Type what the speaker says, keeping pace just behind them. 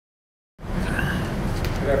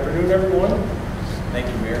afternoon, everyone.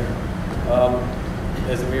 Thank you, Mayor.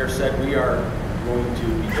 As the Mayor said, we are going to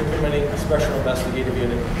be implementing a special investigative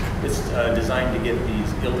unit. It's designed to get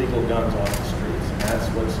these illegal guns off the streets. And that's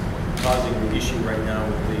what's causing the issue right now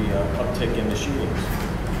with the uptick in the shootings.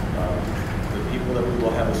 The people that we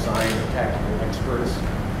will have assigned are tactical experts.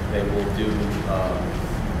 They will do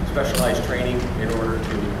specialized training in order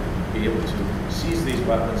to be able to seize these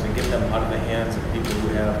weapons and get them out of the hands of people who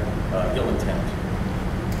have ill intent.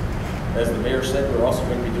 As the Mayor said, we're also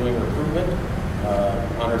going to be doing recruitment.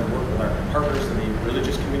 Honored to work with our partners in the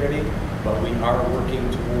religious community, but we are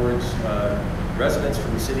working towards residents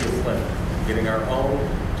from the city of Flint, getting our own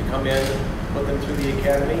to come in, put them through the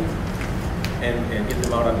academy, and get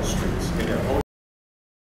them out on the streets in their own